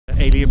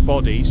alien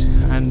bodies,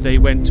 and they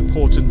went to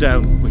Porton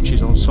Down, which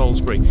is on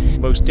Salisbury.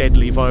 Most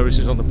deadly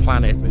viruses on the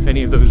planet. If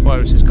any of those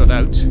viruses got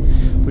out,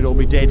 we'd all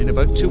be dead in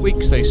about 2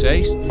 weeks, they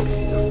say.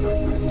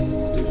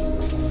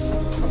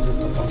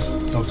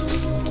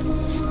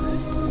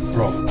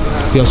 Bro.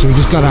 Yo, so we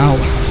just got out.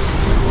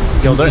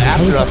 Yo, they're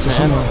after us,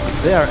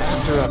 man. They are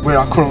after us. We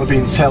are currently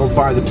being tailed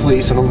by the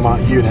police and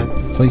unmarked unit.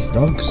 Police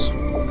dogs.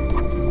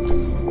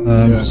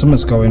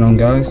 Something's going on,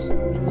 guys.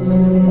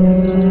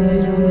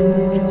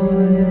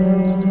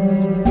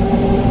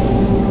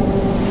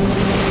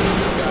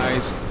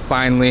 Guys,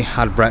 finally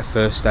had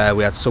breakfast.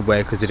 We had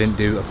Subway because they didn't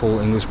do a full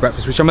English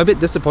breakfast, which I'm a bit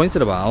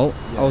disappointed about.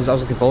 I was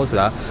looking forward to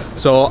that.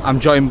 So I'm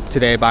joined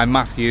today by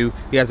Matthew.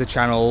 He has a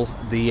channel,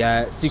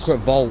 the Secret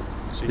Vault.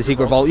 The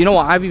Secret Vault. You know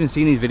what? I've even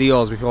seen his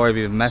videos before I've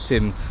even met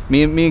him.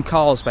 Me and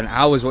Carl spent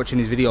hours watching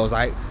his videos.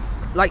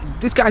 Like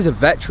this guy's a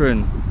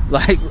veteran.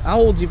 Like, how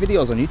old are your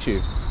videos on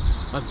YouTube?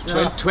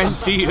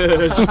 20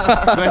 years.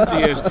 20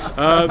 years.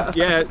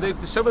 Yeah,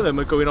 some of them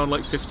are going on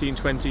like 15,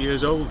 20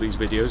 years old, these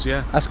videos,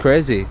 yeah. That's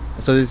crazy.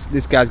 So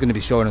this guy's going to be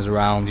showing us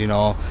around, you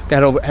know.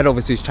 Head over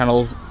to his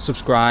channel,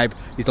 subscribe.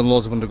 He's done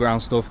loads of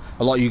underground stuff.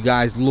 A lot of you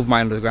guys love my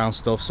underground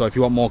stuff, so if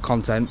you want more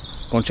content,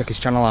 go and check his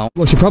channel out.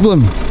 What's your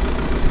problem?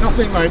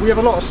 Nothing, mate. We have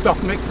a lot of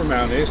stuff nicked from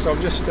around here, so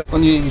I'm just...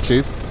 On your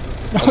YouTube?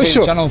 I'll show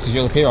your channel because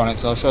you'll appear on it,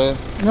 so I'll show you.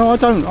 No, I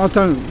don't.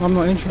 I'm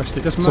not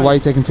interested. Doesn't matter. So why are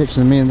you taking pictures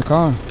of me in the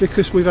car?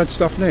 Because we've had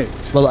stuff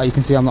nicked. Well, you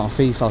can see I'm not a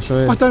thief. I'll show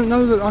you. I don't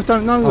know that. I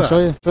don't know that. I'll show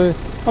you.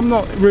 I'm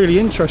not really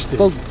interested.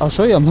 Well, I'll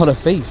show you. I'm not a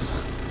thief.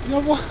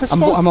 No, what?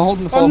 I'm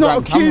holding the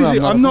foreground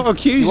camera. I'm not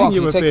accusing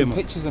you of being. Taking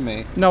pictures of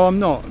me. No, I'm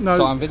not. No.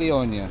 So I'm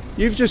videoing you.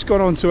 You've just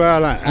gone onto our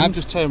land. I'm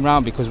just turning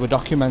around because we're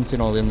documenting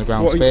all the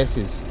underground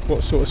spaces.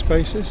 What sort of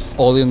spaces?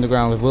 All the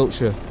underground of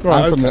Wiltshire.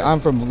 Right. I'm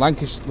from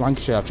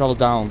Lancashire. I've travelled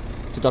down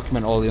to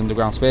document all the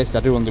underground spaces.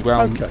 I do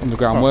underground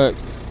work.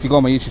 If you go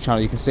on my YouTube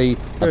channel, you can see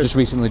I've just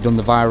recently done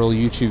the viral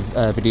YouTube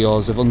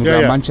videos of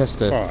underground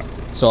Manchester. Right.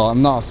 So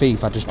I'm not a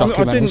thief. I just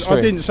document history.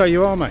 I didn't say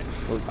you are, mate.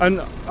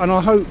 And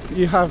I hope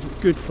you have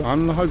good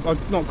fun. I'm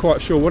not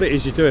quite sure what it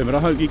is you're doing, but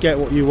I hope you get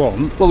what you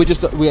want. Well,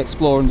 we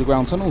explore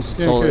underground tunnels.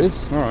 That's all it is.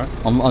 All right.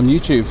 On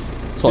YouTube.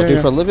 That's what I do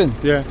for a living.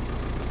 Yeah.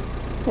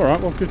 All right.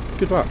 Well,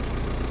 good luck.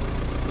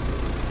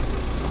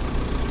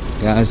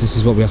 Guys, this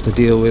is what we have to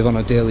deal with on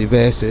a daily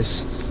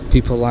basis.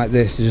 People like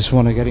this, they just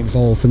want to get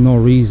involved for no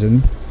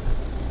reason.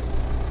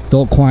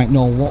 Don't quite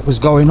know what was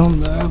going on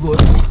there, but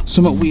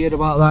something weird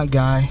about that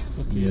guy.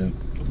 Yeah.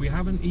 We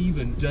haven't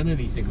even done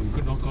anything. We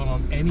could not have gone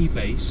on any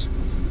base.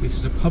 This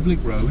is a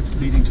public road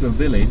leading to a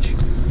village,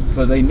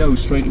 so they know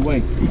straight away.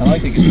 And I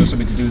think it's got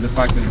something to do with the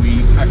fact that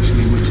we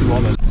actually were too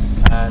honest,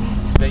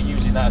 and they're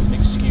using that as an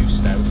excuse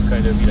now to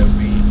kind of, you know,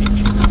 be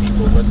itchy with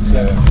people. But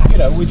you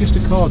know, we're just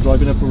a car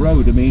driving up a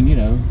road. I mean, you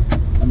know,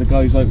 and the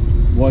guy's like,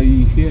 "Why are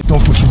you here?"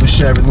 Don't push for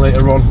sharing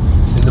later on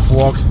in the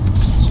vlog,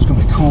 so it's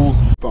gonna be cool.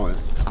 Bye.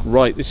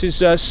 Right, this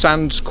is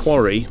Sands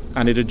Quarry,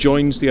 and it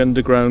adjoins the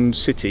underground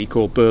city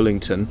called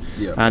Burlington.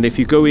 Yeah. And if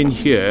you go in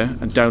here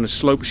and down a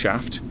slope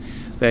shaft,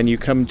 then you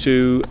come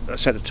to a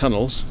set of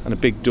tunnels and a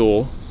big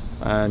door,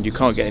 and you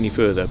can't get any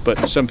further.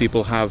 But some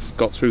people have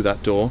got through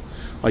that door.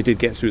 I did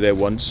get through there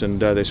once,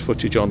 and there's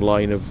footage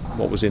online of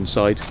what was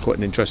inside. Quite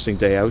an interesting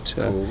day out.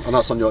 Cool. And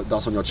that's on your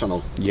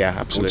channel. Yeah,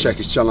 absolutely. Go check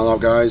his channel out,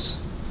 guys.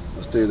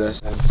 Let's do this.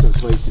 So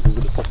places I'm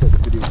going to separate the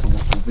video from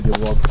watching the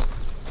video log.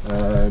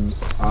 And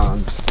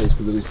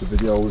basically release the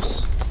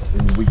videos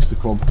in weeks to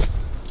come.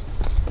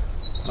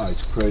 That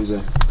is crazy.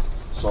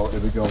 So here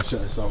we go, check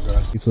this out,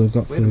 guys. People have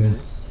got through.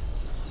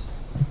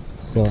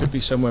 It could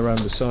be somewhere around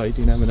the side,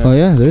 you never know. Oh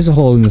yeah, there is a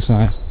hole in the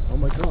side. Oh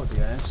my god,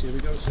 yes, here we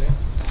go, see?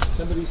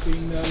 Somebody's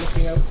been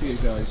looking out for you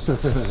guys.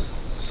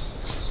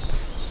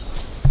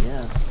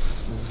 Yeah,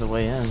 this is the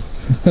way in.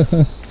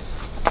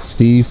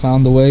 Steve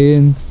found the way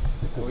in.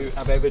 Well, we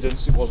have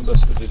evidence it wasn't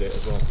us that did it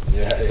as well.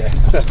 Yeah.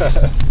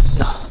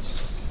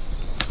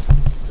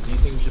 Do you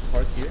think we should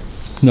park here?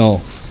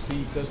 No.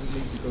 Steve doesn't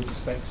need to go to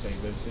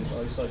Specsavers, his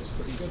eyesight's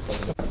pretty good for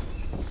him.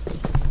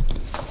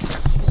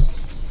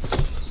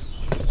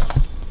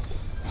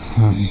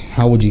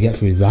 How would you get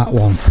through that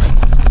one?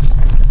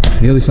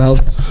 Nearly fell.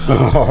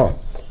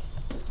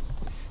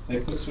 They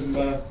put some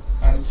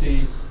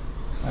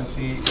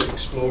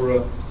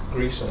anti-explorer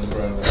grease on the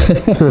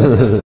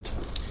ground.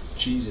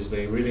 Jesus,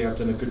 they really have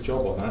done a good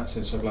job on that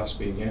since I've last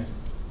been here.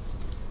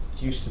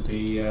 It used to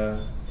be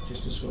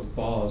just a sort of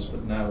bars,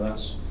 but now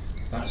that's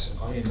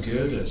iron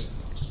girders.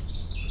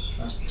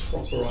 That's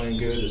proper iron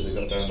girders they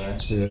got down there.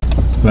 Yeah.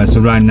 Right, so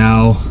right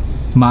now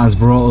Matt has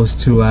brought us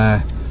to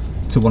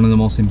one of the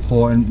most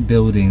important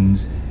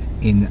buildings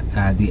in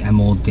the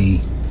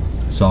MOD.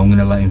 So I'm going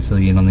to let him fill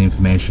you in on the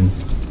information.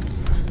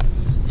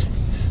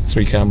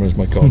 3 cameras,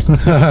 my god.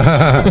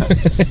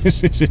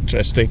 This is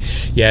interesting.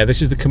 Yeah,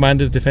 this is the Command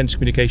of the Defence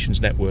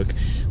Communications Network.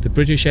 The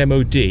British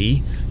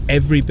MOD,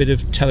 every bit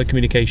of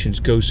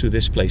telecommunications goes through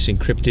this place,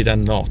 encrypted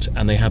and not,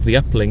 and they have the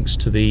uplinks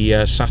to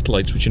the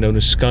satellites which are known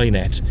as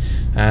Skynet,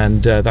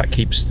 and that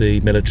keeps the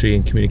military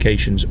and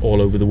communications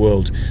all over the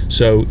world.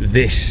 So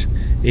this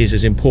is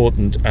as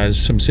important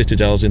as some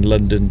citadels in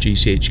London,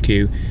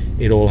 GCHQ.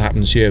 It all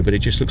happens here, but it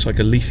just looks like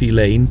a leafy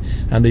lane,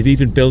 and they've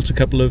even built a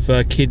couple of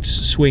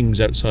kids'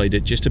 swings outside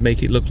it just to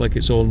make it look like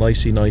it's all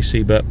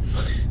nicey, but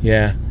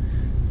yeah,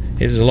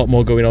 there's a lot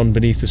more going on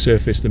beneath the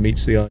surface than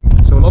meets the eye.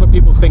 So a lot of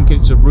people think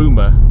it's a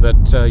rumour that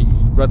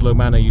Rudloe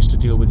Manor used to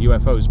deal with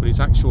UFOs, but it's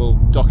actual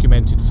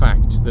documented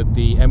fact that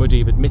the MOD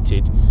have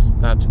admitted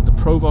that the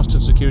Provost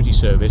and Security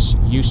Service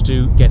used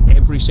to get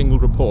every single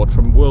report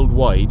from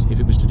worldwide if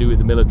it was to do with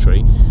the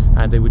military,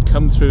 and they would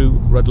come through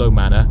Rudloe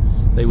Manor,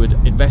 they would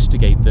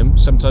investigate them,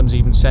 sometimes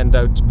even send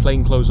out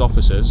plainclothes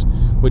officers,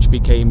 which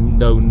became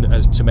known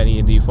as to many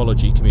in the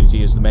ufology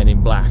community as the Men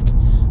in Black,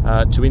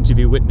 to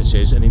interview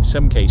witnesses, and in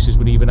some cases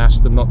would even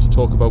ask them not to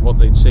talk about what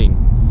they'd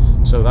seen.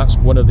 So that's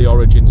one of the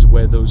origins of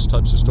where those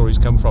types of stories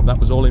come from. That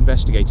was all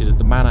investigated at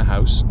the Manor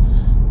House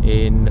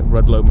in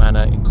Rudloe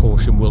Manor in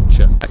Corsham,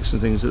 Wiltshire.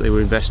 Excellent things that they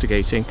were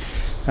investigating,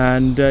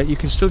 and you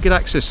can still get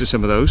access to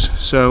some of those.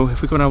 So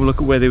if we go and have a look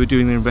at where they were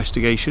doing their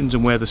investigations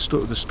and where the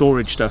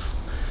storage stuff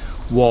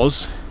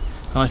was,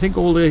 and I think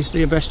all the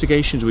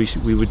investigations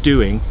we were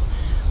doing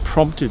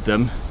prompted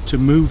them to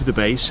move the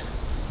base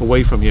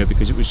away from here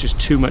because it was just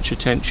too much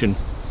attention.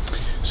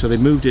 So they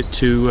moved it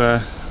to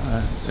a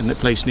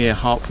place near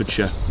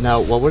Hertfordshire.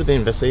 Now, what were they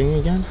investigating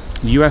again?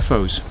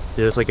 UFOs.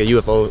 There's like a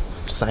UFO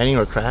sighting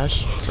or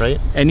crash, right?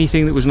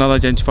 Anything that was an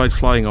unidentified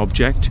flying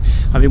object.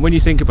 I mean, when you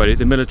think about it,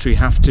 the military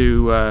have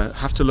to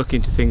look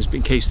into things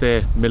in case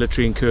they're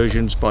military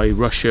incursions by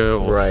Russia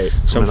or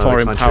some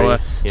foreign power.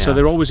 Yeah. So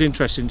they're always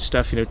interested in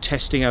stuff, you know,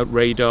 testing out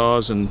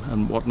radars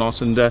and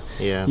whatnot. And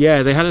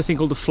yeah, they had a thing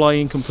called the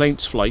Flying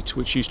Complaints Flight,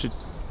 which used to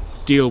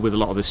deal with a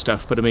lot of this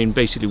stuff, but I mean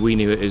basically we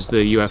knew it as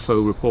the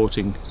UFO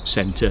Reporting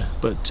Centre,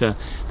 but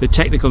the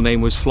technical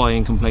name was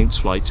Flying Complaints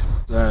Flight.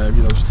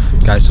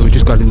 Guys, so we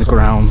just got in the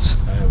grounds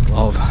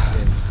of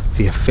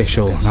the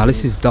official, now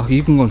this is,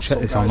 you can go and check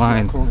this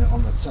online,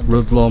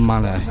 Rudloe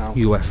Manor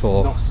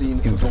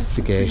UFO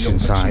investigation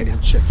site.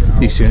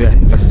 They used to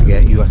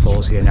investigate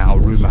UFOs here now.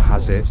 Rumour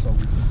has it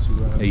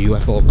a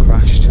UFO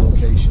crashed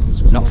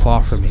not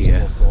far from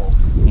here,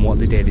 and what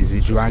they did is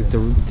they dragged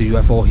the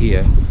UFO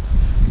here,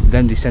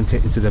 then they sent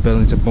it into the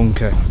Burlington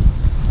bunker,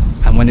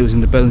 and when it was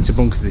in the Burlington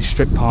bunker they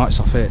stripped parts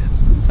off it,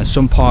 and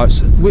some parts,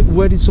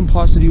 where did some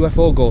parts of the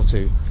UFO go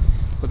to?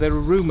 Well, there are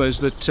rumours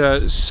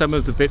that some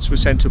of the bits were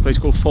sent to a place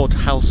called Fort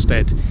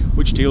Halstead,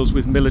 which deals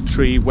with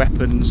military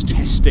weapons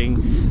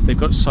testing. They've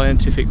got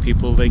scientific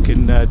people, they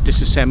can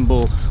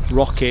disassemble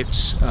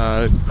rockets,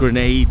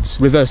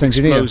 grenades, reverse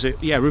engineer.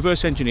 Yeah,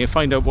 reverse engineer,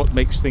 find out what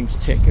makes things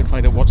tick and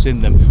find out what's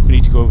in them. We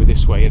need to go over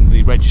this way, and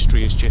the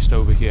registry is just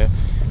over here.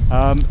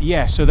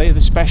 Yeah, so they're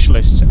the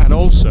specialists, and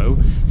also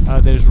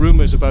there's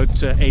rumours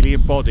about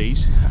alien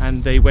bodies,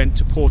 and they went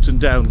to Porton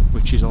Down,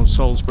 which is on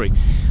Salisbury,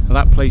 and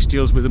that place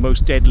deals with the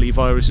most deadly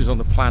viruses on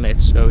the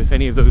planet. So if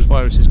any of those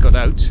viruses got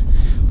out,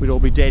 we'd all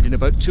be dead in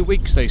about 2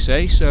 weeks, they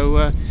say.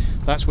 So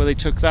that's where they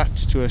took that,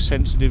 to a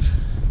sensitive,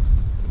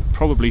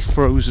 probably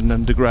frozen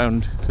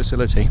underground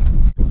facility.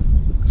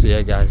 So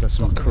yeah guys, that's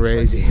some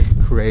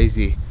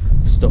crazy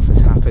stuff has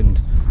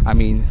happened. I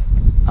mean,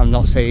 I'm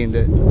not saying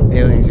that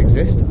aliens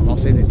exist, I'm not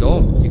saying they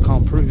don't, you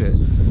can't prove it.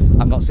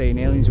 I'm not saying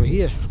aliens were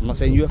here, I'm not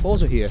saying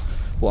UFOs were here.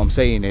 What I'm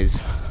saying is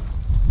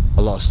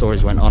a lot of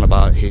stories went on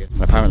about it here,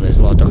 and apparently there's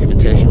a lot of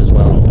documentation as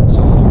well.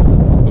 So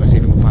we're going to see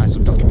if we can find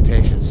some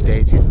documentation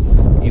stating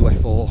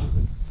UFO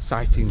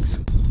sightings.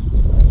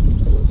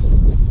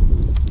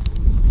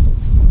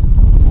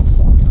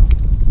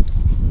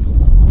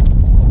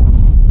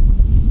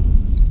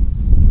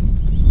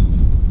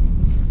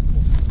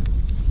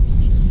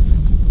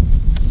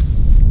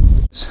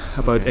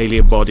 About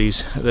alien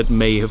bodies that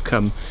may have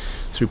come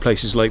through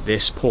places like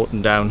this,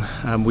 Porton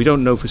Down. We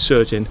don't know for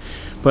certain,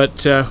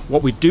 but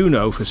what we do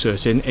know for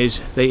certain is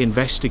they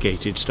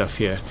investigated stuff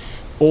here.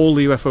 All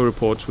the UFO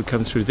reports would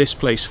come through this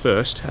place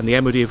first, and the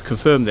MOD have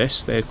confirmed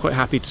this. They're quite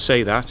happy to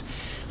say that,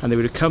 and they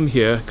would have come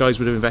here, guys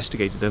would have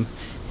investigated them,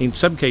 in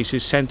some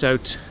cases sent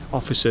out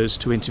officers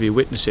to interview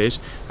witnesses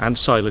and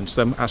silence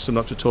them, ask them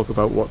not to talk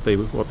about what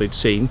they'd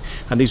seen,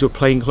 and these were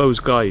plainclothes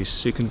guys,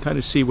 so you can kind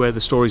of see where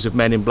the stories of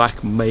Men in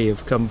Black may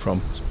have come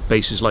from,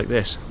 bases like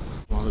this.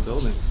 All the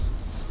buildings.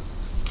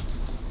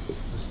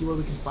 Let's see what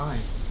we can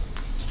find.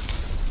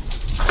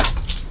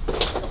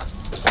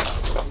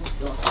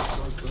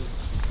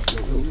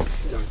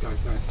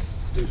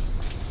 Dude,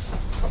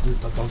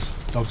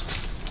 dogs.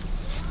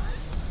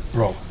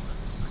 Bro.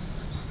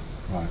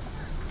 Right.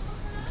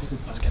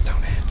 Let's get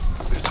down here.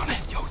 Move down here,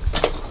 yo.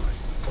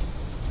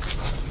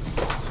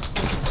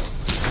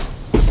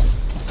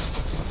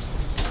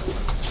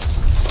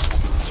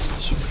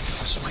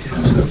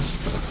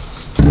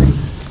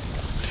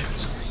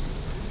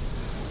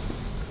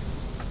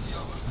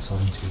 I saw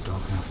them two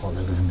dogs and I thought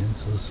they were going to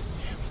mince us.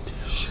 Yeah, we did.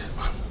 Shit,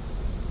 man.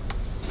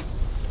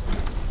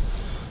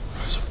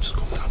 Right, so I'm just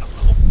going down a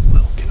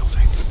little kennel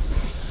thing.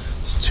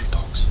 There's two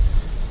dogs.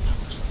 That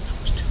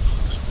was two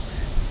dogs.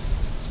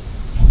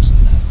 What was the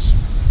nuts?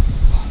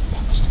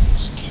 That must have been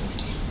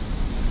security.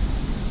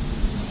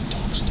 The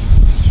dogs knew we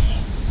were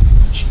here,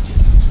 but she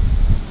didn't.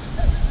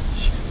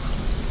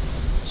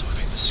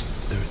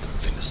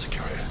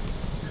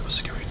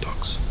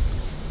 Dogs.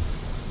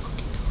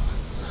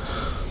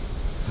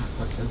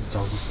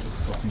 Dogs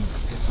fucking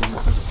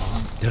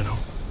Yeah, no.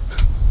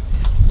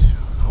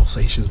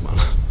 Alsatians, man.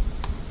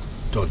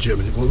 Not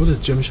Germany. What were the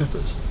German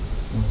Shepherds?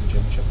 One was a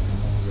German Shepherd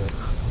and one was a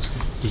husky.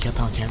 You get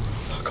that on camera?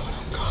 Oh god,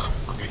 oh god.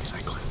 Okay, is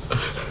that clip?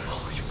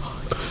 Holy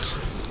fuck.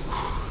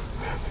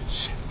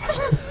 Shit.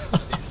 Dude,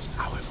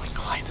 I would have like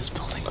climbed this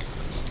building.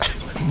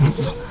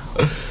 Somehow.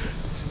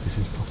 This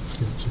is proper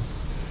future.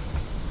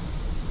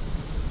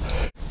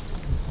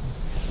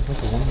 It's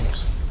like a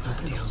wonders.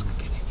 Nobody else can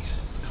get in here.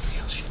 Nobody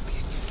else should be in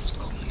here. It's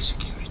only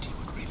security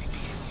would really be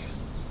in here.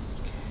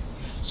 Okay.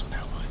 Yeah. So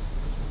now what?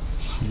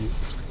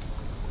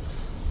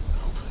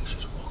 Hopefully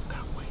she's walked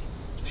that way.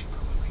 So she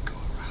probably go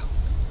around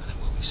and then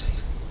we'll be safe.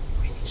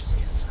 We can just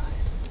get inside.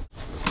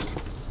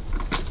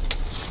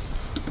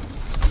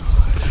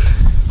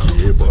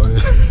 Yeah, boy.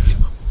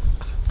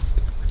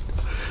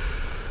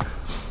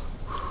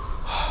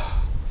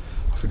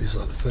 I think this is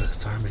like the first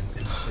time in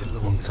a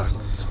long time.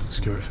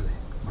 Security.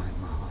 My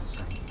heart's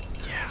saying,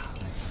 Yeah.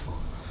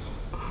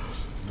 no,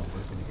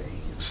 we're gonna get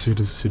eaten. As soon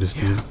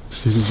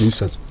as you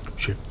said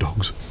shit,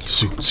 dogs,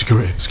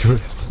 security.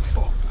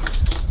 Fuck.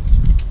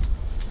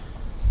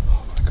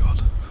 Oh my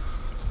god.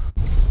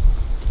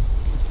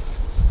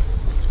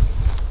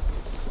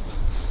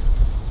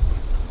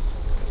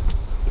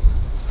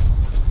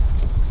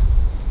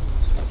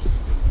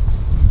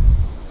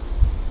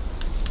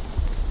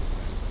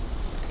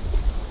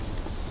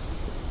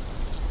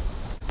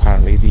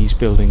 Apparently these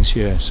buildings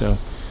here, so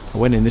I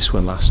went in this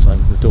one last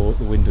time, the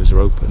windows are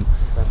open.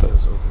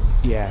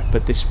 Yeah,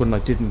 but this one I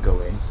didn't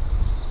go in.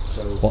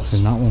 So What's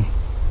in that one?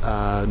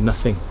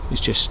 nothing.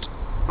 It's just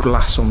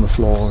glass on the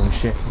floor and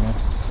shit. Yeah.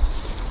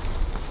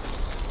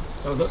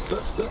 Oh look.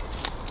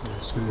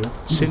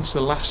 Since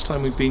the last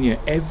time we've been here,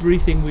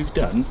 everything we've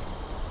done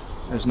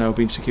has now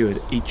been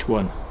secured, each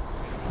one.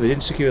 They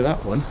didn't secure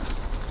that one,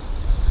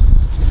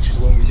 which is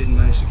the one we didn't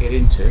manage to get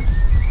into.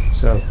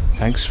 So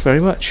thanks very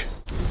much.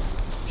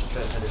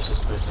 Try to finish this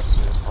place as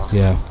soon as possible.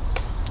 Yeah.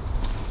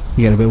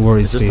 You get a bit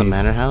worried. Is this the Steve.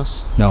 manor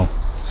house? No.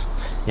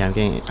 Yeah,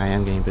 I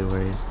am getting a bit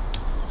worried.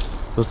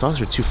 Those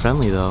dogs are too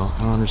friendly though.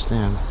 I don't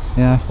understand.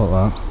 Yeah, I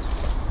thought that.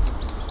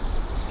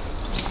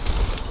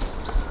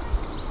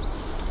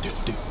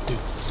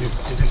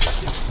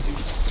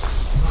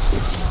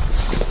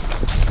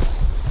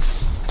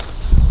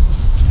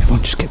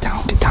 Everyone just get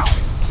down, get down.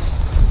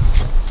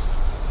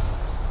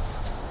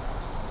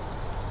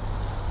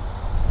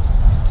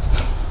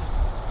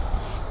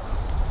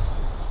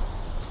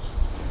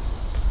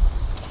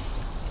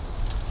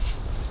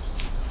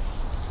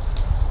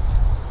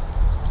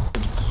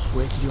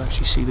 Where did you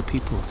actually see the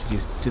people?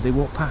 Did they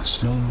walk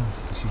past? No,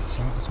 she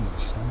shouted so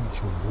much. She sounded like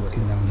she was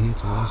walking down here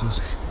towards us.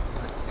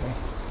 Okay.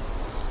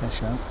 Fair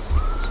shout.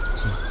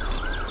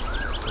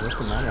 Where's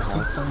the manor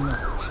house?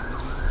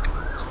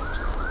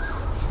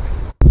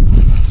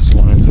 It's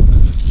one of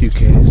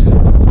UK's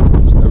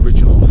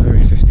original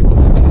Area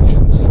 51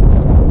 locations.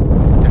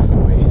 It's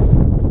definitely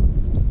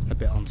a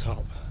bit on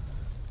top.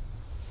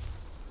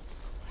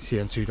 See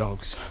them two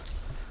dogs.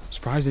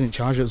 Surprised they didn't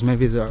charge us.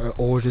 Maybe they're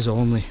orders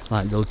only.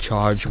 Like they'll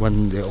charge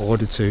when they're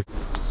ordered to.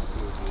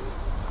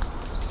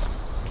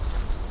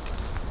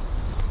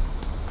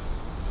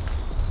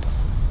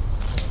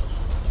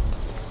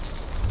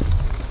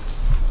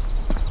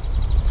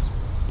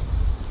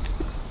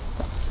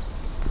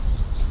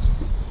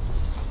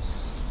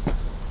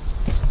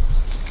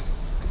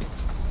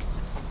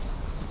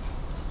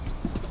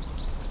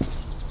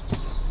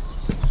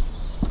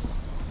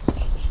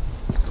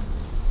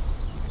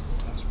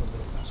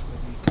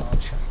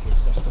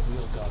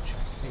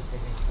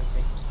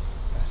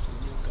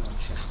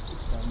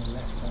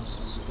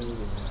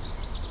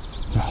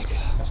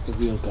 That's the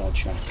real guard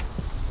shack.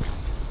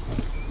 You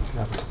can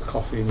have a cup of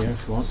coffee in here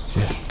if you want.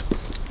 Yeah.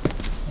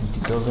 Empty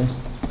building.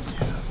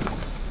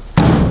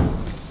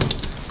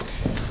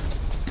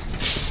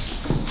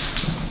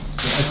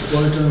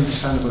 What I don't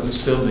understand about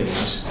this building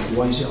is,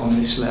 why is it on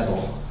this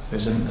level?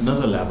 There's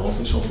another level,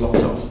 it's all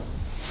blocked off.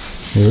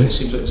 Really? It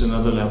seems like there's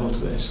another level to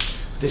this.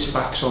 This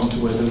backs on to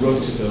where the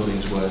rotor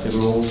buildings were. They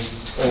were all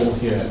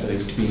here, but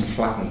they've been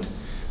flattened.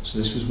 So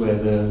this was where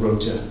the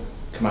rotor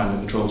command and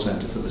control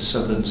centre for the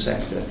southern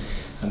sector.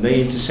 And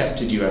they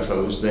intercepted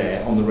UFOs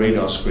there on the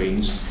radar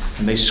screens,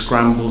 and they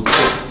scrambled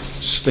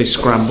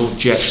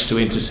jets to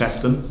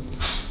intercept them.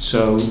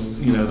 So,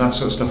 you know, that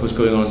sort of stuff was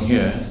going on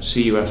here.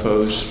 See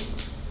UFOs,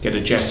 get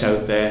a jet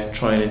out there,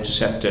 try and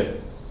intercept it.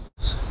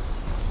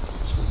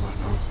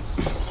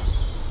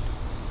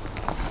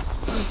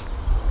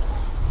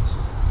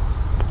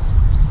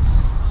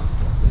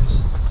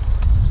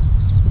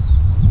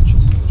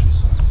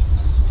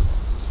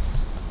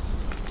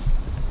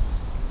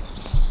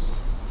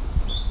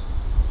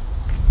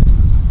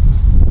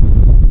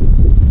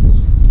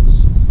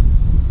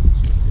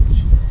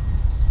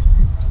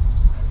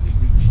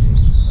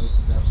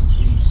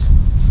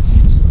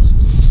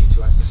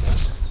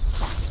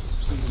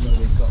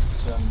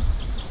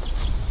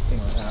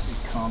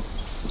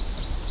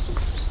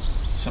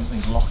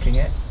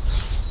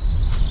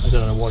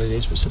 don't know what it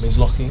is, but something's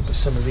locking it. But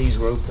some of these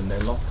were open, they're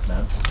locked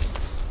now.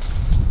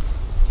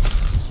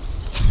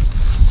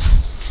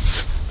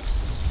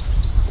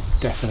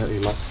 Definitely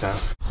locked now.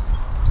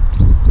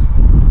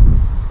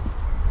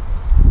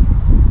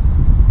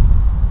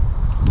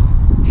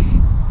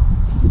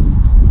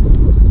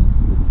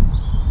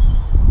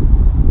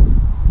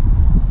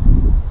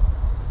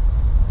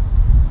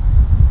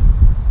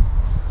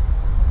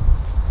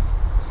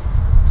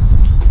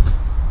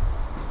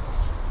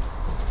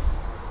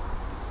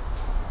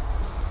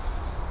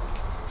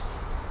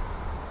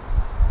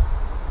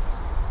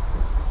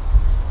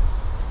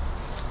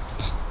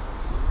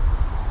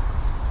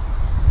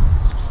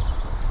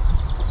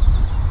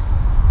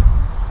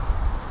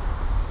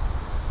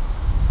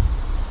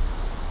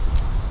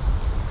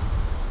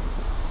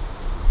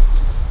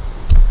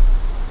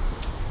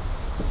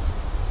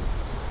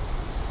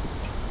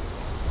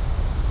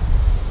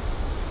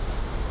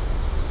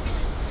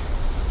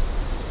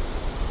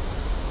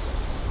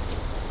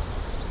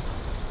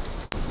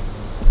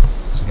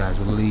 Guys,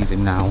 we're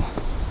leaving now.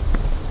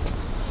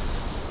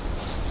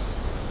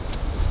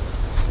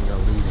 We are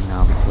leaving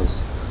now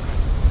because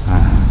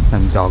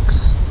them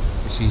dogs,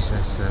 she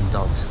says them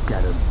dogs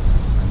get them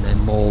and they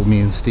maul me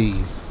and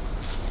Steve.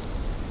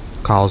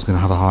 Carl's gonna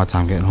have a hard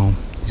time getting home.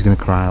 He's gonna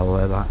cry all the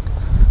way back.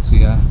 So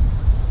yeah,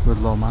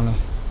 Rudloe Manor,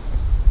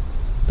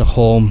 the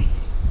home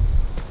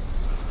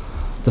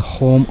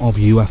of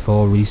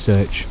UFO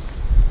research.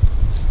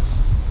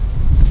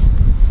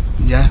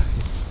 Yeah,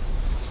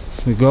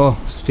 here we go,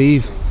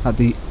 Steve, at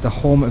the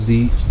home of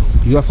the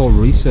UFO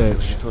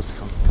research.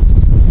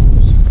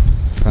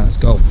 Okay, let's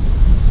go.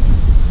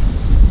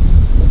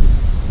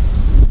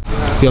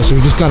 Yo, so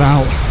we just got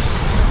out.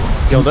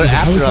 Yo, they're There's a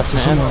after us, helicopter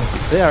man.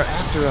 somewhere. They are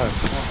after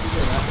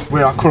us.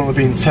 We are currently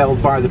being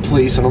tailed by the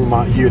police and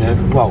unmarked unit.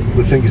 Well,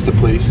 we think it's the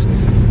police.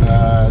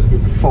 They've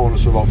been following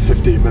us for about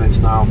 15 minutes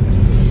now.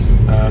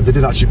 They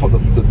did actually put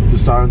the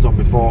sirens on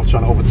before,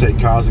 trying to overtake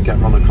cars and get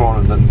around the corner,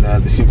 and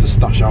then they seem to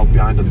stash out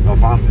behind a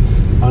van.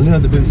 And yeah,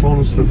 they've been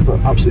following us for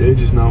absolute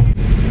ages now. I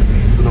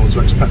don't know what to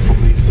expect from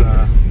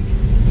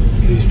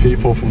these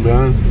people from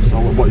behind. So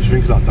what do you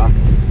think of that,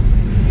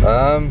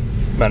 Dan?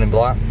 Men in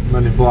black.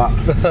 Men in black.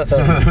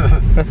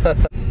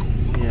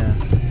 Yeah.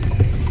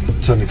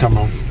 Turn the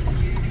camera on.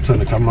 Turn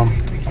the camera on.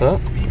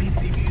 What?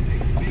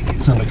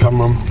 Turn the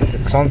camera on.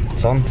 It's on,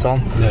 it's on, it's on.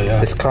 Yeah, yeah.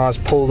 This car's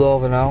pulled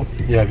over now.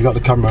 Yeah, have you got the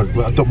camera?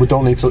 We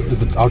don't need to.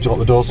 How'd you lock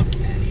the doors?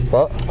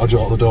 What? How'd you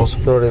lock the doors?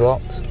 They're already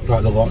locked.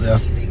 Right, they're locked, yeah.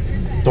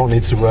 Don't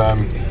need to.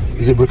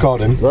 Is it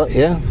recording? What?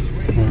 Yeah.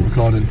 We're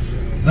recording.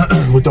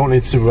 We don't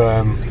need to.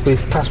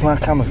 We've passed my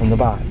camera from the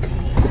back.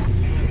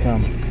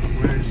 Come.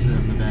 Where's the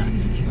back?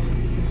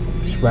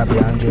 Just right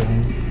behind you, I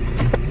think.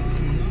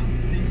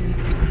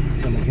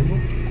 Is that my gimbal?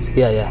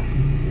 Yeah, yeah.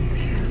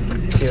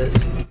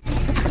 Cheers.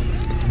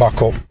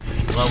 Back up.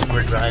 Well, we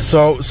were driving.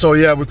 So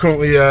yeah, we're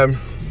currently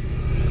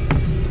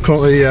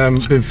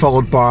being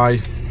followed by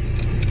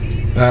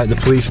the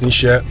police and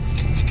shit.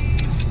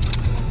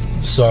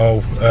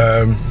 So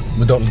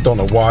we don't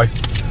know why.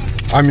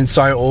 I'm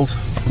entitled.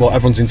 Well,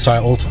 everyone's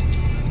entitled.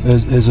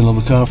 Here's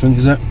another car, I think,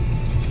 is it?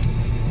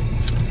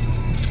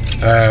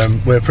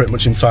 We're pretty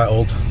much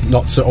entitled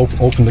not to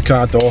open the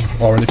car door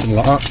or anything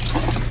like that.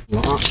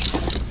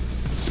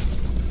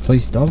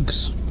 Police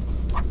dogs.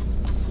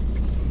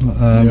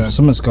 Yeah.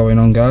 Something's going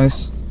on,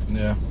 guys.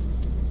 Yeah.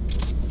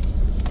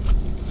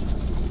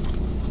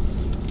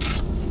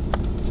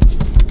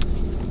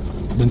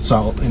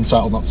 Entitled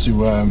not to.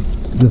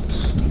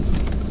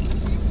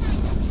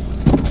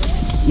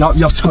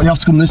 You have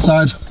to come this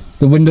side.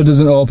 The window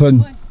doesn't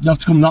open. You have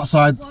to come that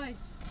side. Why?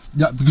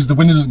 Yeah, because the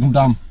window doesn't come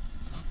down.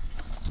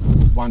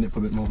 Wind it up a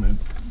bit more, mate.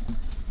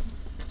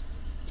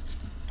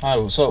 Hi,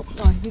 what's up?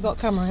 Oh, you got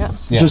a camera, yeah?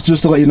 Yeah.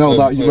 Just to let you know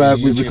that We're we're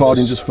YouTubers.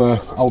 recording just for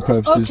our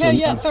purposes. Okay, and-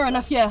 yeah, fair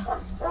enough, yeah.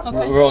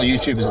 Okay. We're all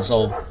YouTubers, that's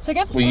all. So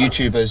again? We're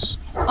YouTubers.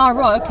 Ah,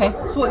 right, okay.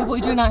 So what are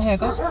you doing out here,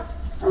 guys?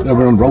 Yeah,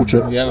 we're on a road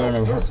trip. Yeah, we're on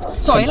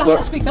a. Sorry, you'll have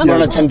to speak up. We're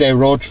on a 10-day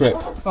road trip,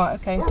 Right,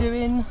 okay.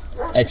 Doing...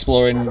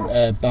 exploring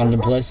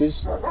abandoned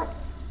places.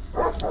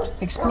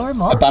 Exploring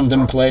what?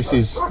 Abandoned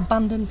places.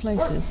 Abandoned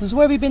places. So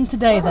where have you been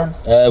today, then?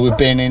 We've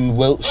been in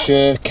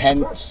Wiltshire,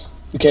 Kent.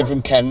 We came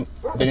from Kent.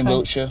 Been in Okay.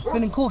 Wiltshire.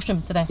 Been in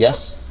Corsham today?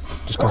 Yes.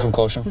 Just come from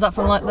Corsham. Is that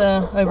from like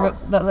the, over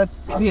at the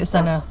computer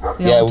centre?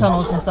 The Yeah, old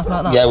tunnels and stuff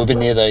like that? Yeah, we've been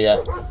near there. Yeah.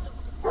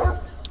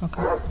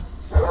 Okay.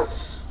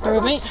 Bear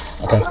with me.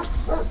 Okay.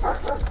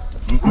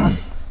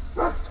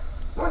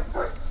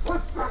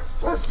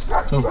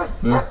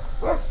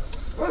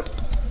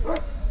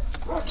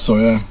 So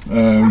yeah,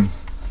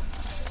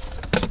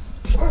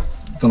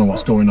 don't know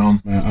what's going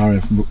on.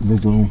 RAF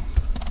Rudloe.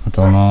 I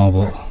don't know,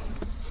 but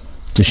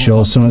just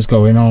shows something's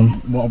going on.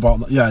 What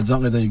about that? Yeah,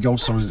 exactly. There you go.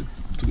 So is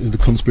the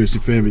conspiracy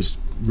theories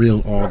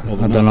real or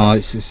I don't know.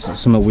 It's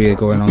something weird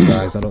going on,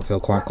 guys. I don't feel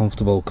quite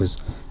comfortable because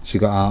she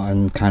got out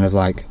and kind of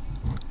like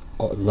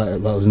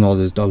let us know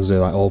there's dogs there.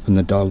 Like open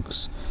the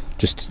dogs,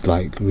 just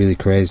like really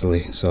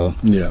crazily. So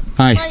Yeah.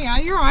 hi.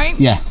 Hiya, you alright?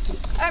 Yeah,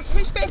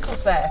 Whose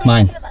vehicle's there?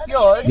 mine.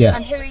 Yours? Yeah.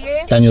 And who are you?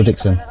 Daniel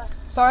Dixon.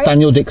 Sorry?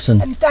 Daniel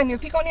Dixon. And Daniel,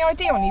 have you got any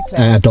ID on you, please?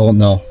 I don't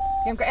know. You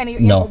haven't got any,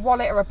 No. a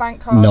wallet or a bank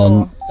card?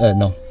 No, Or...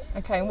 no.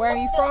 Okay, and where are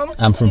you from?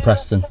 I'm from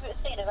Preston.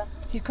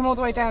 So you've come all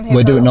the way down here?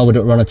 We're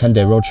on a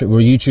 10-day road trip. We're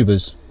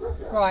YouTubers.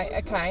 Right,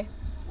 okay.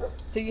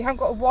 So you haven't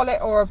got a wallet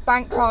or a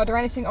bank card or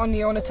anything on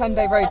you on a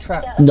 10-day road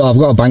trip? No, I've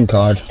got a bank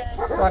card.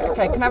 Right,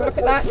 okay. Can I have a look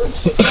at that?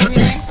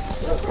 Everything?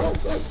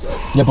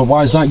 Yeah, but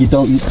why is that? You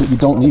don't need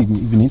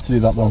to do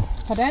that though.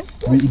 Pardon?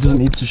 He doesn't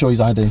need to show his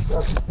ID.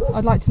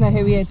 I'd like to know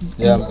who he is.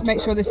 Yeah. Just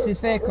make sure this is his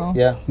vehicle.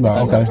 Yeah. Right,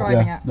 He's not okay,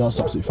 driving yeah, it. that's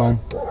absolutely fine.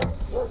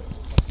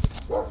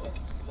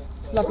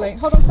 Lovely.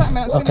 Hold on a second,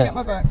 mate. I'm just going to get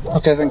my book.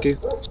 Okay, thank you.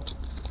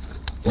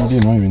 You do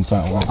know you're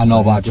entitled. I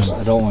know, but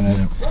I don't want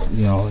to,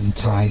 you know,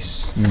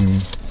 entice.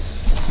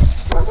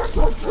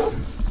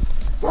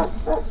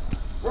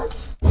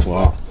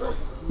 What?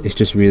 It's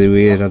just really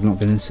weird. I've not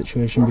been in this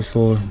situation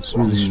before. It's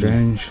really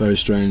strange. Very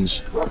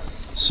strange.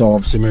 So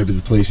obviously maybe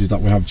the places that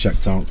we have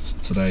checked out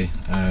today,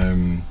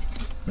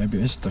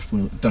 maybe it's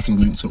definitely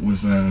linked up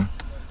with the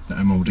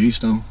MOD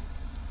still.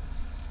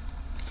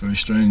 Very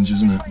strange,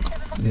 isn't it?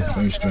 Yeah.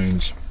 Very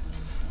strange.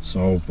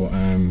 So, but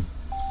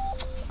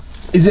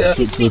Is it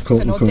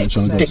Dixon or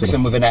Dixon?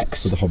 Dixon with an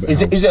X? to the Hobbit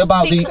Is it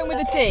about Dixon with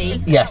a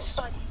D? Yes.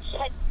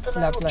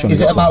 Lovely.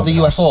 Is it about the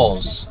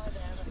UFOs?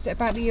 Is it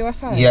about the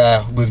UFO?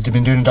 Yeah, we've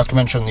been doing a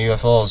documentary on the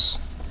UFOs.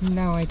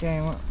 No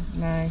idea. What?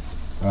 No.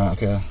 Right,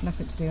 okay.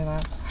 Nothing to do with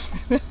that.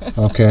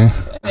 Okay.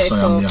 Yes, I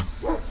am, yeah.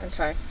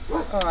 Okay.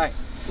 Alright.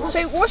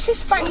 So what's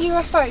this about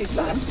UFOs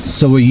then?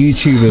 So we're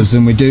YouTubers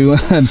and we do,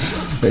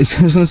 it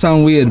doesn't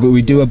sound weird, but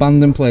we do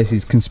abandoned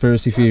places,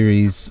 conspiracy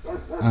theories,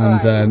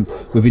 and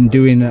we've been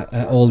doing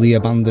all the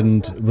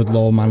abandoned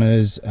Rudloe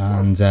Manors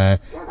and the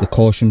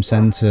Corsham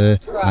Centre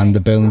and the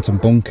Burlington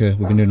Bunker.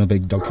 We've been doing a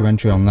big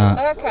documentary on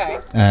that.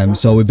 Okay.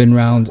 So we've been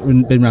round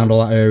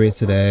all that area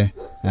today,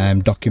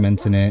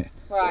 documenting it.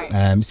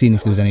 Right. Seeing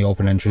if there was any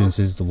open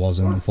entrances. There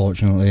wasn't,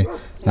 unfortunately.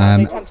 They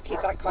tend to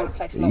keep that kind of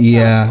place locked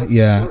Yeah, up.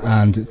 yeah,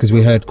 and because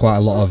we heard quite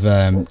a lot of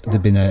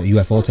there'd been a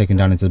UFO taken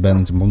down into the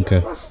Burlington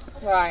Bunker,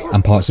 Right.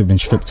 and parts have been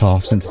stripped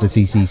off, sent to the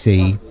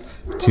CCC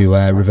to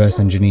reverse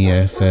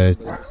engineer for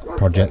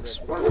projects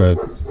for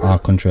our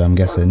country, I'm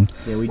guessing.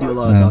 Yeah, we do a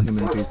lot of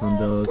documentaries on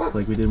those.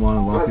 Like we did one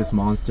on Loch Ness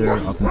Monster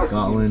up in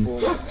Scotland.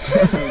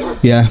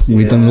 Yeah,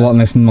 we've done a lot on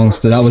this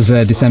Monster. That was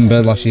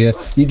December last year.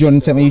 Do you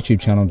want to take my YouTube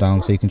channel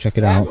down so you can check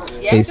it out?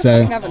 Yeah, It's just so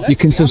I can have a look. you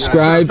can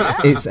subscribe.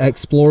 It's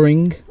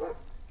Exploring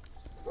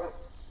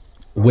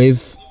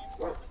with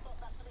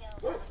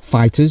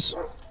Fighters,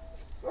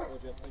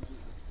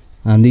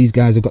 and these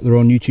guys have got their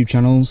own YouTube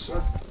channels.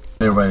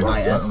 Anyway,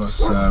 let's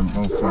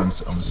roll through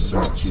and obviously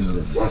see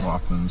what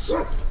happens.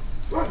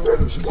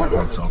 We should get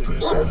hotel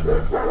pretty soon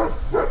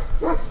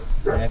anyway.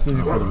 Yeah, I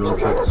think for the road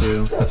trip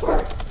too.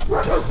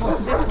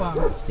 What, this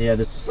one?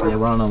 Yeah,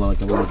 we're on like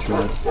a road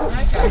trip.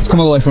 Okay. It's come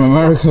all the way from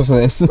America for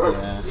this.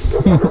 Yeah.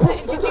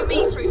 Did you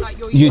meet through like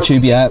your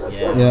YouTube, yeah.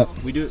 Yeah.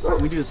 We do.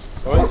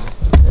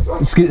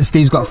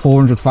 Steve's got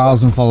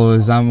 400,000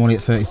 followers. I'm only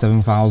at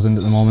 37,000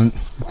 at the moment.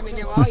 I mean,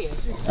 who are you?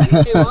 Who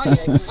are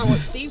you? I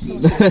want Steve's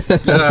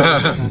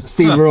YouTube.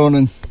 Steve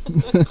Ronan.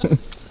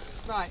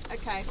 Right,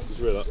 okay. Did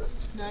you read that?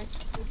 No.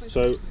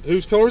 So,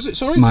 whose car is it,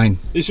 sorry? Mine.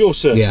 It's yours,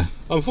 sir? Yeah.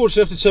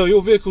 Unfortunately, I have to tell you,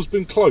 your vehicle's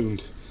been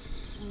cloned.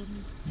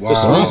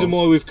 That's the reason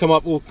why we've come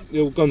up all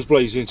guns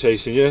blazing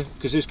chasing you,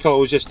 because this car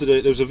was yesterday,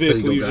 there was a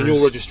vehicle using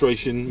your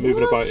registration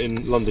moving about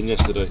in London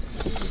yesterday.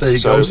 There you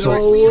go. So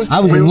I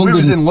was in London. We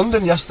was in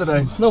London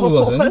yesterday. No, we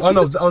wasn't.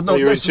 Oh no,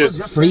 You were in yes, it was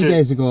Chip. yesterday. 3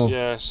 days ago.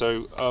 Yeah,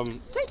 so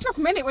Don't drop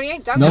a minute when you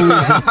ain't done No,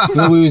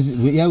 that. we was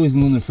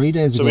in London 3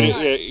 days so ago.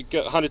 it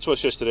got handed to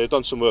us yesterday,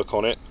 done some work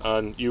on it,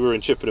 and you were in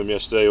Chippenham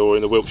yesterday, or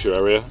in the Wiltshire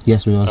area.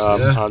 Yes, we was.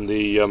 And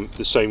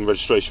the same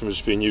registration was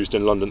being used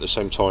in London at the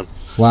same time.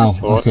 Wow.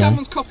 So Okay.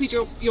 someone's copied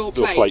your Your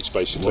plates. plates,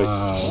 basically.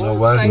 No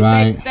way. So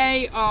Right.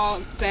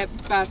 they're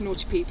bad,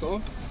 naughty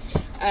people.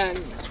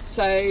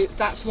 So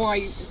that's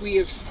why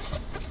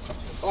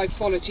I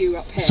followed you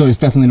up here. So it's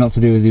definitely not to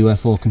do with the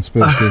UFO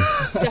conspiracy.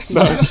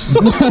 Definitely.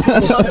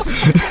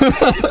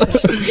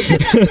 You said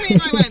that to me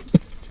and I went,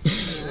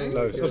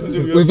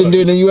 We've been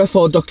doing a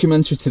UFO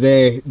documentary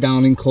today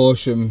down in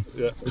Corsham.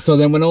 Yeah. So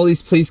then when all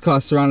these police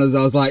cars surrounded us,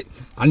 I was like,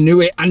 I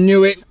knew it.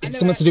 It's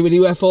something to do with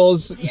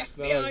UFOs. the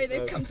FBI,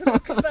 they've come to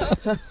look us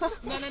up. No.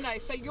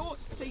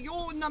 So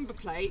your number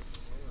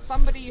plates,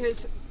 somebody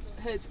has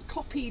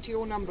copied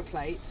your number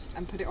plates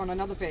and put it on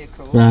another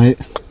vehicle, Right.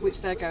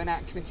 which they're going out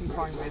and committing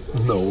crime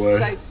with. No way.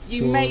 So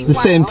you may The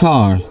same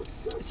car.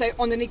 So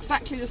on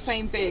exactly the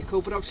same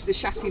vehicle, but obviously the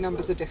chassis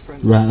numbers are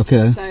different. Right,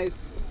 okay. So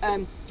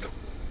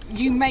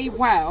you may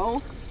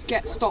well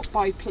get stopped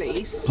by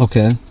police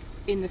Okay.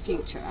 in the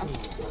future.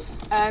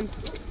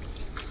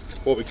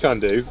 What we can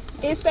do,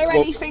 Is there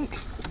anything?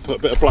 put a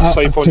bit of black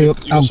tape on tell you. you-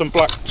 You've got some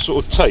black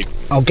sort of tape.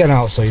 I'll get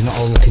out so you're not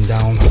all looking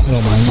down. I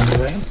don't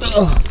mind.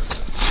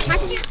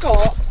 Have you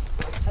got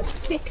a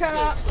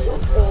sticker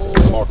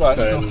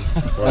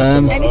or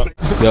anything?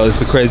 Yo, this is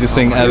the craziest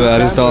thing ever. I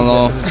just don't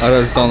know.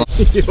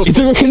 Is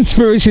there a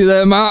conspiracy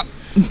there, Matt?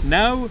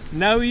 Now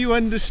you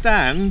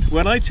understand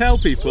when I tell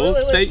people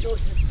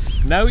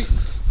now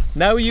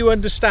Now you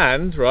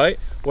understand, right?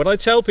 When I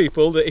tell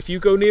people that if you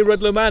go near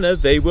Rudloe Manor,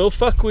 they will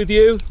fuck with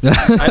you,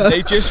 and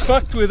they just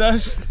fucked with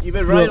us. You've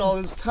been right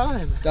all this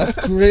time. That's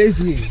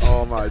crazy.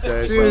 Oh my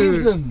days.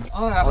 Believe them.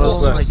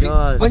 Oh my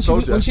God.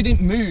 When she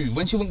didn't move,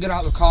 when she wouldn't get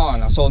out of the car,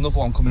 and I saw another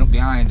one coming up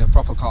behind, a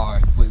proper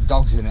car with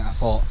dogs in it, I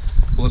thought,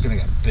 we're gonna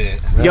get bit.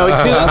 Yo, dude,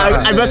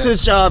 I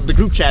messaged the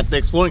group chat, the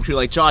exploring crew,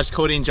 like Josh,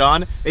 Cody, and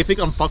John. They think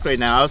I'm fucked right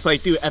now. I was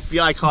like, dude,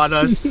 FBI caught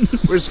us.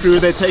 We're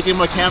screwed. They're taking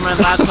my camera and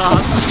laptop.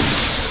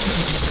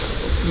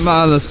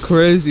 Man, that's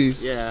crazy.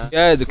 Yeah.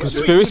 Yeah, the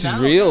conspiracy is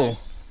real.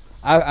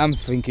 I'm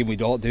thinking we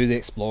don't do the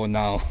exploring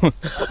now.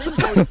 I think we're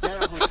going to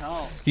get a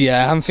hotel.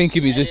 Yeah, I'm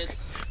thinking we just.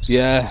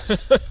 Yeah.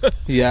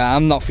 Yeah,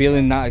 I'm not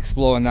feeling that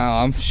exploring now.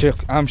 I'm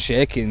shook. I'm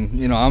shaking.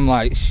 You know, I'm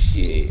like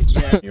shit.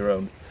 Yeah. Your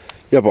own.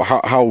 Yeah, but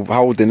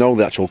how would they know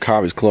the actual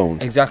car is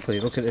cloned? Exactly.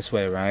 Look at it this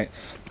way, right?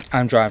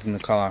 I'm driving the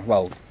car.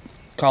 Well,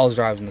 Carl's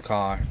driving the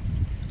car.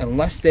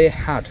 Unless they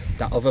had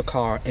that other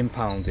car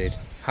impounded,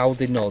 how would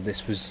they know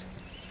this was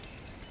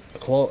a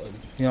clone?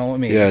 You know what I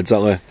mean? Yeah,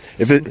 exactly.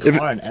 If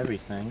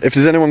everything. If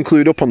there's anyone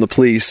clued up on the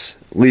police,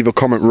 leave a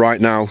comment right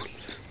now.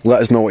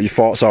 Let us know what your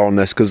thoughts are on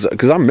this, because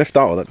I'm miffed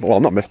out of it. Well,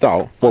 not miffed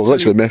out. Well,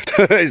 literally miffed.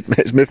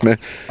 it's miffed me.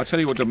 I'll tell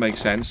you what doesn't make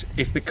sense.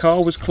 If the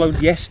car was cloned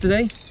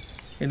yesterday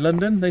in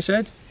London, they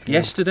said,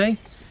 yesterday,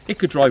 it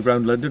could drive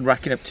around London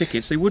racking up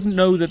tickets. They wouldn't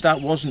know that that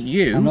wasn't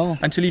you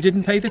until you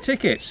didn't pay the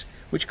tickets,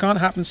 which can't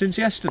happen since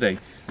yesterday.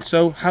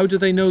 So how do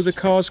they know the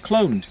car's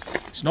cloned?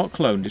 It's not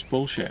cloned, it's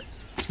bullshit.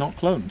 It's not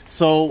cloned.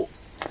 So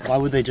why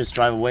would they just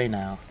drive away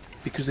now?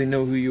 Because they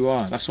know who you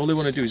are. That's all they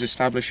want to do, is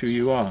establish who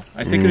you are.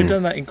 If they could have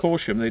done that in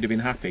Corsham, they'd have been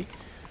happy.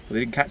 But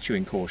they didn't catch you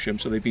in Corsham,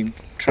 so they've been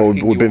tracking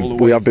you all the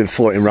way. We have been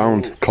floating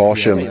around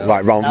Corsham,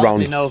 like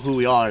round. They know who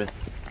we are.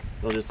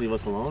 They'll just leave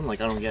us alone. Like,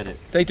 I don't get it.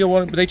 They don't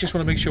want. They just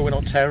want to make sure we're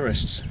not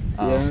terrorists.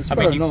 Yeah, it's I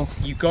fair mean, enough.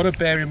 you got to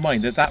bear in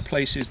mind that that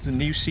place is the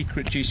new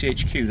secret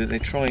GCHQ that they're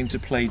trying to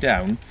play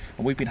down,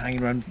 and we've been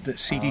hanging around the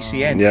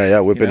CDCN.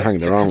 Yeah, we've been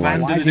hanging around.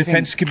 Command of the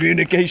Defence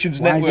Communications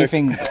Network. Network. Why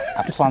do you think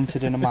I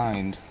planted in her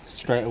mind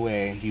straight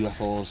away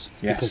UFOs?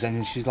 Yes. Because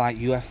then she's like,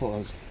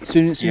 UFOs. As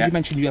soon as you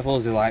mention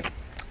UFOs, they're like,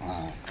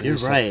 oh, you're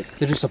right.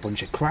 They're just a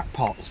bunch of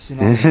crackpots, you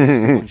know. They're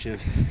just a bunch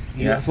of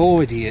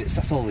UFO idiots.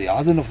 That's all they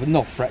are. They're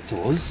no threat to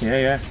us.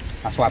 Yeah.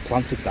 That's why I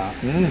planted that.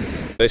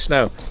 This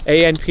now,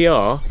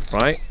 ANPR,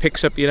 right,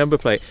 picks up your number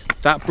plate.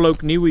 That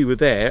bloke knew we were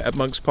there at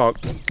Monks Park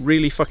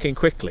really fucking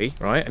quickly,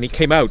 right? And he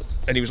came out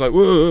and he was like,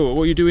 whoa,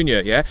 what are you doing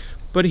here? Yeah,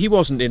 but he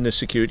wasn't in the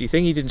security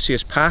thing. He didn't see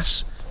us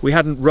pass. We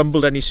hadn't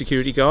rumbled any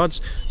security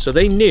guards. So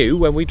they knew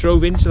when we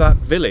drove into that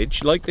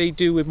village, like they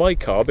do with my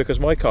car, because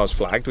my car's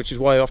flagged, which is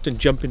why I often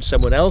jump in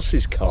someone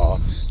else's car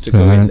to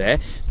go in there.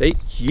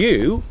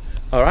 You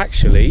are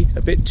actually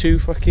a bit too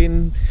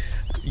fucking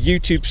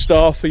YouTube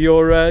star for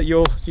your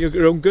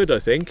own good, I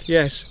think.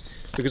 Yes,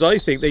 because I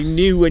think they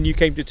knew when you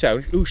came to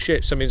town. Oh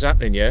shit, something's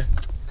happening. Yeah,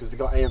 because they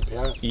got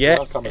ANPR. Yeah,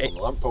 cameras on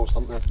the lamppost,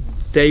 haven't they?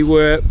 They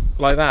were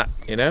like that,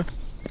 you know.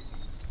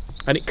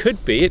 And it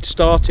could be it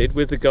started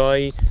with the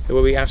guy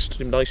where we asked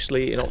him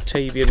nicely in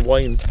Octavian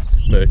Wine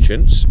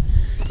Merchants.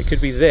 It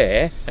could be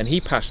there, and he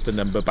passed the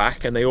number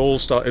back, and they all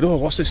started, oh,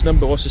 what's this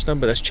number,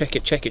 let's check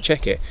it.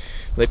 And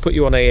they put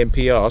you on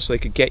ANPR so they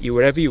could get you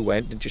wherever you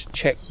went and just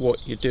check what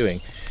you're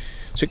doing.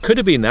 So it could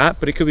have been that,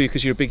 but it could be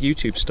because you're a big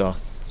YouTube star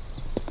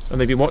and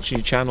they've been watching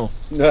your channel.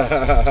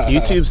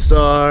 YouTube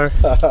star.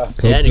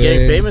 Yeah, and you're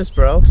getting famous,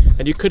 bro.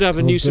 And you could have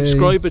a new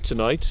subscriber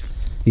tonight.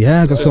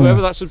 Yeah, I got so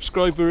whoever that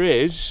subscriber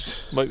is,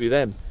 might be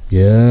them.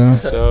 Yeah.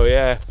 So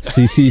yeah.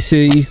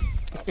 CCC.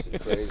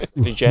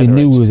 They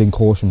knew we was in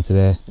Corsham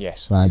today.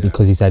 Yes. Right,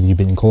 because he said you've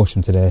been in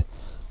Corsham today,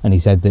 and he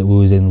said that we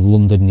was in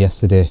London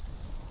yesterday.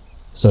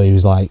 So he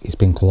was like, it's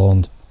been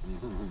cloned.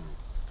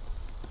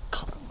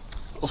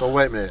 So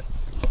wait a minute.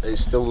 It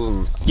still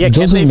doesn't. Yeah,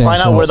 can't they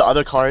find out where the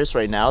other car is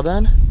right now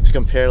then? To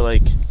compare,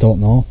 like. Don't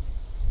know.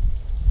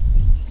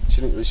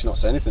 She not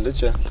say anything, did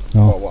she?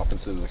 No. About what happened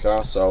to the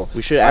car, so.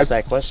 We should ask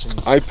that question.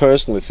 I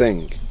personally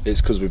think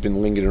it's because we've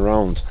been lingering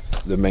around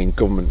the main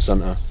government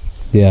centre.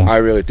 Yeah. I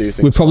really do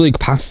think we probably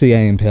passed the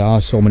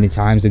ANPR so many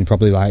times, and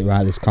probably like,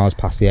 right, this car's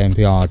passed the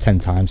ANPR 10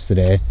 times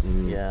today.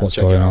 Yeah. What's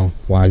going on?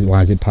 Why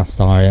is it passed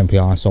our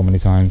ANPR so many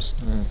times?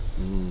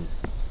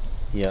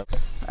 Yeah.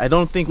 I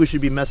don't think we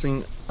should be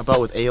messing about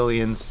with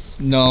aliens.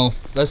 No,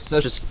 let's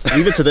just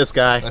leave it to this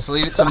guy. Let's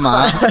leave it to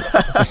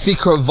Matt. A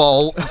secret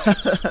vault.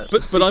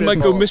 But I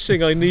might go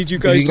missing. I need you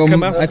guys to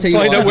come out and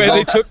find out where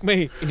they took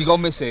me. If you go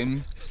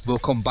missing, we'll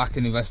come back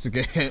and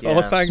investigate. Yeah.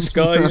 Oh, thanks,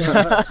 guys.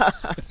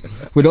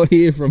 We don't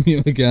hear from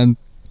you again.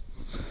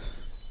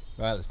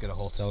 Right, let's get a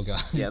hotel,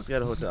 guys. Yeah, let's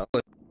get a hotel.